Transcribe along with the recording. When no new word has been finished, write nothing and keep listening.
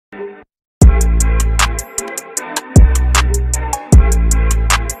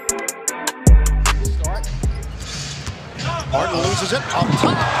loses it up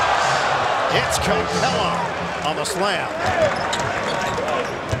top. It's Capela on the slam.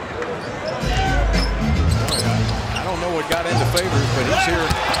 I don't know what got into favors, but he's here.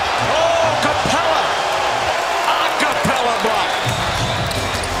 Oh, Capela! Capela block.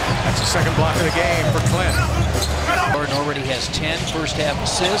 That's the second block of the game for Clint. Harden already has 10 first half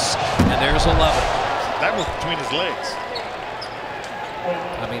assists, and there's 11. That was between his legs.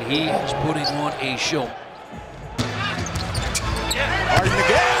 I mean, he is putting on a show. Harden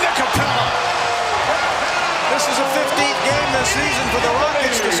again to Capela. This is a 15th game this season for the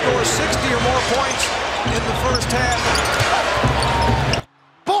Rockets to score 60 or more points in the first half.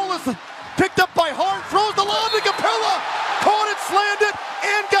 Ball is picked up by Harden, throws the lob to Capela. Caught it, slammed it,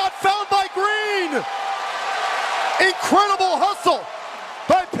 and got fouled by Green. Incredible hustle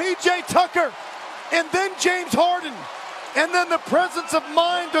by P.J. Tucker, and then James Harden, and then the presence of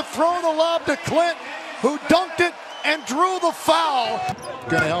mind to throw the lob to Clint, who dunked it and drew the foul.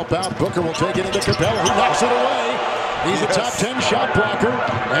 Gonna help out. Booker will take it into Capela. He knocks it away. He's a top 10 shot blocker,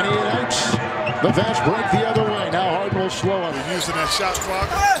 and he likes the fast break the other way. Now Harden will slow him. Using that shot clock.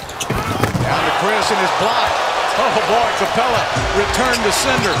 Down to Chris in his block. Oh boy, Capela returned to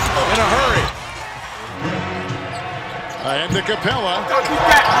sender in a hurry. And to Capela.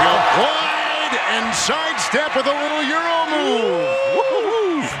 Wide and sidestep with a little Euro move.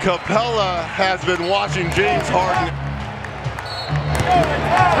 Capela has been watching James Harden.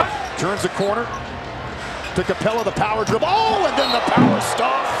 Turns the corner to Capela, the power dribble. Oh, and then the power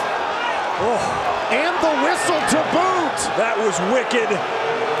stuff. Oh, and the whistle to boot. That was wicked.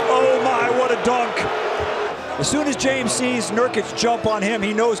 Oh my, what a dunk. As soon as James sees Nurkic jump on him,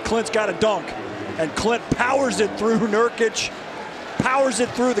 he knows Clint's got a dunk. And Clint powers it through Nurkic, powers it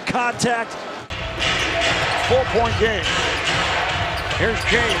through the contact. 4-point game. Here's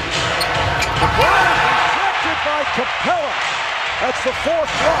James. The ball deflected by Capela. That's the fourth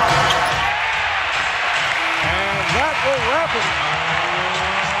block. And that will wrap it.